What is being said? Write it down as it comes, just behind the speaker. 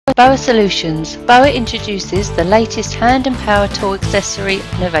BOA Solutions. BOA introduces the latest hand and power tool accessory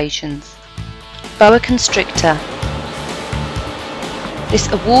innovations. BOA Constrictor. This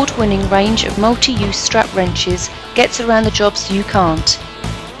award-winning range of multi-use strap wrenches gets around the jobs you can't.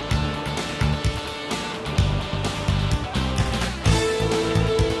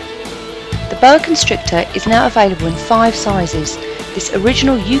 The BOA Constrictor is now available in 5 sizes. This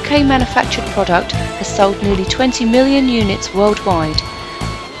original UK manufactured product has sold nearly 20 million units worldwide.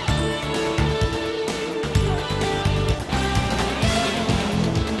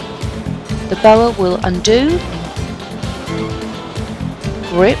 The BOA will undo,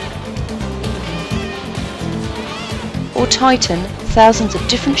 grip or tighten thousands of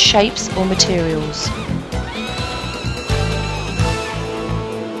different shapes or materials.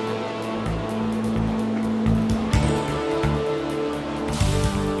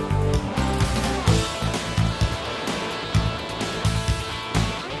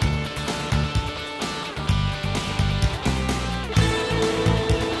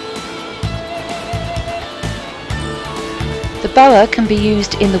 The BOA can be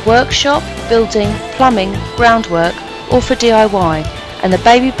used in the workshop, building, plumbing, groundwork or for DIY, and the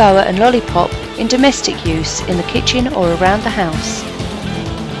baby BOA and lollipop in domestic use in the kitchen or around the house.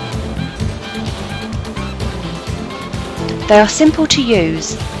 They are simple to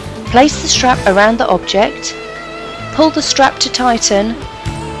use. Place the strap around the object, pull the strap to tighten,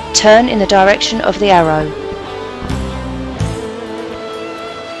 turn in the direction of the arrow.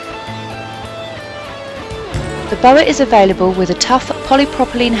 The BOA is available with a tough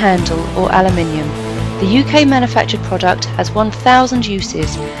polypropylene handle or aluminium. The UK manufactured product has 1,000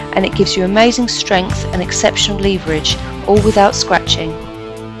 uses and it gives you amazing strength and exceptional leverage, all without scratching.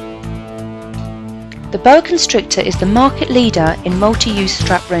 The BOA Constrictor is the market leader in multi-use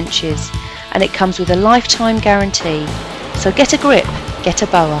strap wrenches and it comes with a lifetime guarantee. So get a grip, get a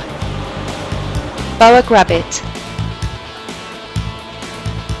BOA. BOA Grab It.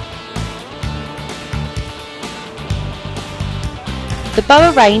 The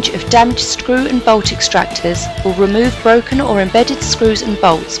BOA range of damaged screw and bolt extractors will remove broken or embedded screws and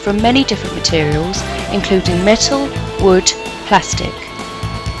bolts from many different materials, including metal, wood, plastic.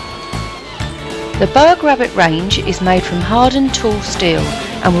 The BOA Grab It range is made from hardened tool steel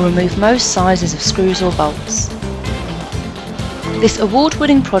and will remove most sizes of screws or bolts. This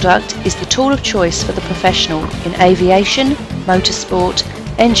award-winning product is the tool of choice for the professional in aviation, motorsport,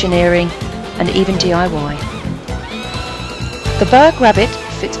 engineering and even DIY. The BOA Grab It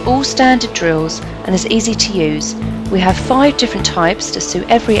fits all standard drills and is easy to use. We have 5 different types to suit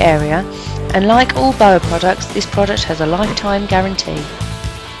every area, and like all BOA products, this product has a lifetime guarantee.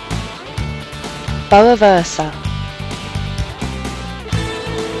 BOA Versa.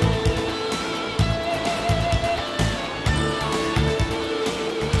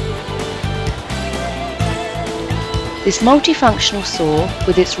 This multifunctional saw,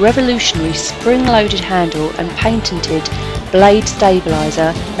 with its revolutionary spring-loaded handle and patented blade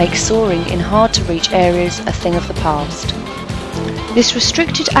stabilizer, makes sawing in hard-to-reach areas a thing of the past. This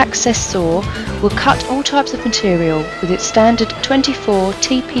restricted access saw will cut all types of material with its standard 24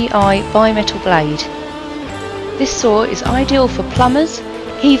 TPI bimetal blade. This saw is ideal for plumbers,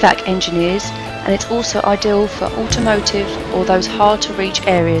 HVAC engineers, and it's also ideal for automotive or those hard-to-reach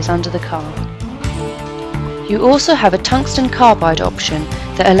areas under the car. You also have a tungsten carbide option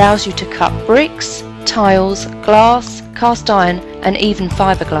that allows you to cut bricks, tiles, glass, cast iron and even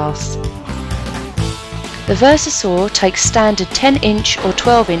fiberglass. The Versa saw takes standard 10-inch or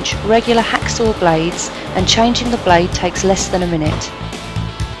 12-inch regular hacksaw blades and changing the blade takes less than a minute.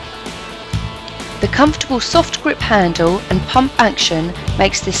 The comfortable soft grip handle and pump action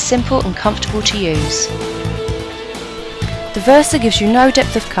makes this simple and comfortable to use. The Versa gives you no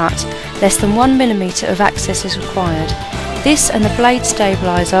depth of cut, less than 1 mm of access is required. This and the blade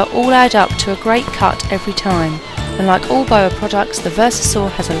stabilizer all add up to a great cut every time, and like all BOA products, the Versa saw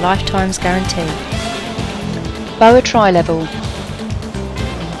has a lifetime's guarantee. BOA Tri-Level.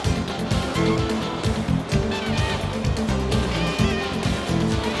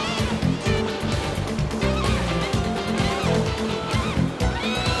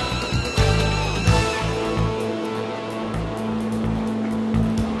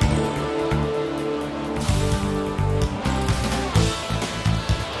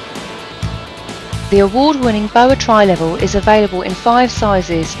 The award-winning BOA Tri-Level is available in 5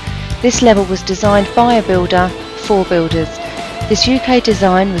 sizes. This level was designed by a builder for builders. This UK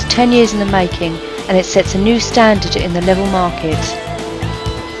design was 10 years in the making and it sets a new standard in the level market.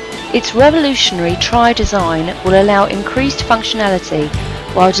 Its revolutionary tri-design will allow increased functionality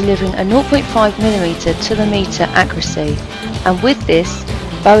while delivering a 0.5 mm to the metre accuracy, and with this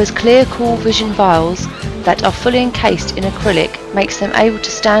BOA's clear cool vision vials that are fully encased in acrylic makes them able to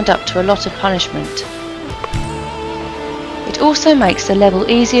stand up to a lot of punishment. It also makes the level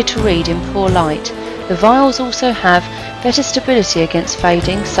easier to read in poor light. The vials also have better stability against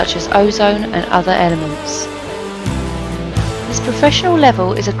fading, such as ozone and other elements. This professional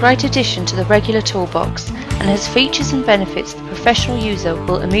level is a great addition to the regular toolbox and has features and benefits the professional user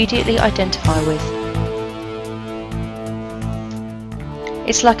will immediately identify with.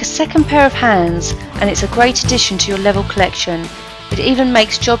 It's like a second pair of hands, and it's a great addition to your level collection. It even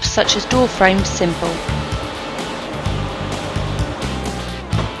makes jobs such as door frames simple.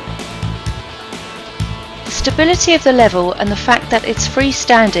 The stability of the level and the fact that it's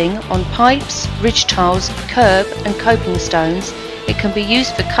freestanding on pipes, ridge tiles, curb and coping stones, it can be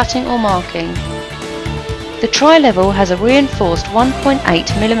used for cutting or marking. The tri-level has a reinforced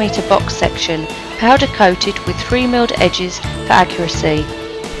 1.8mm box section, powder coated with 3 milled edges for accuracy.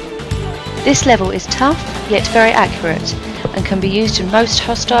 This level is tough yet very accurate and can be used in most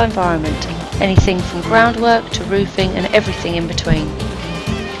hostile environment, anything from groundwork to roofing and everything in between.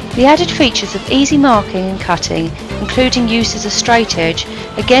 The added features of easy marking and cutting, including use as a straight edge,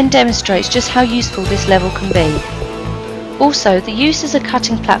 again demonstrates just how useful this level can be. Also, the use as a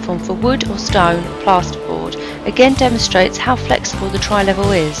cutting platform for wood or stone or plasterboard again demonstrates how flexible the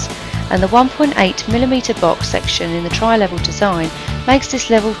tri-level is, and the 1.8mm box section in the tri-level design makes this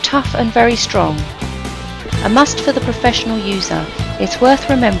level tough and very strong. A must for the professional user. It's worth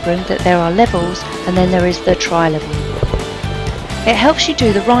remembering that there are levels and then there is the tri-level. It helps you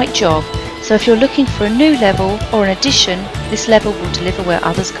do the right job, so if you're looking for a new level or an addition, this level will deliver where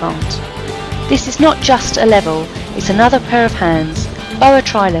others can't. This is not just a level, it's another pair of hands. BOA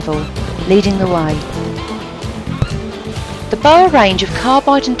Tri-Level, leading the way. The BOA range of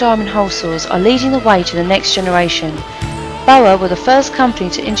carbide and diamond hole saws are leading the way to the next generation. BOA were the first company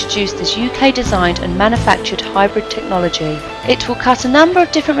to introduce this UK designed and manufactured hybrid technology. It will cut a number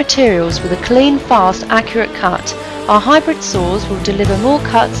of different materials with a clean, fast, accurate cut. Our hybrid saws will deliver more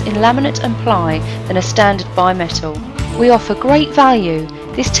cuts in laminate and ply than a standard bimetal. We offer great value.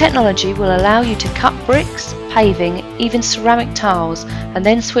 This technology will allow you to cut bricks, paving, even ceramic tiles, and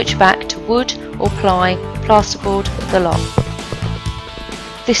then switch back to wood or ply, plasterboard, the lot.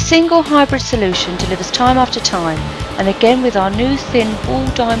 This single hybrid solution delivers time after time, and again with our new thin ball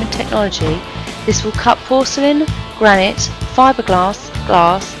diamond technology, this will cut porcelain, granite, fiberglass,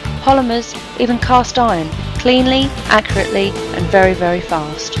 glass, polymers, even cast iron, cleanly, accurately and very, very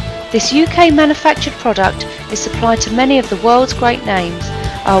fast. This UK manufactured product is supplied to many of the world's great names.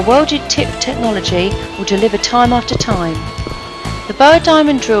 Our welded tip technology will deliver time after time. The BOA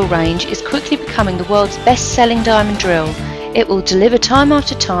diamond drill range is quickly becoming the world's best-selling diamond drill. It will deliver time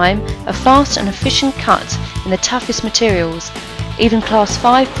after time a fast and efficient cut in the toughest materials, even class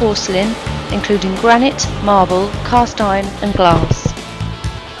 5 porcelain, including granite, marble, cast iron and glass.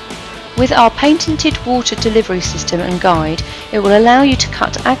 With our patented water delivery system and guide, it will allow you to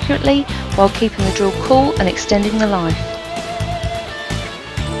cut accurately while keeping the drill cool and extending the life.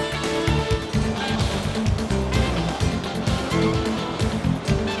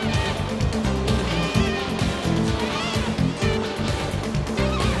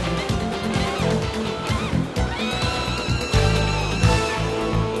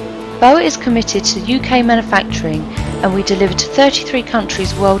 BOA is committed to UK manufacturing, and we deliver to 33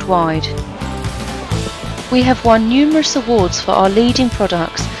 countries worldwide. We have won numerous awards for our leading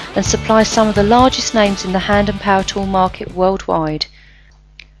products and supply some of the largest names in the hand and power tool market worldwide.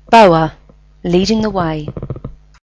 BOA, leading the way.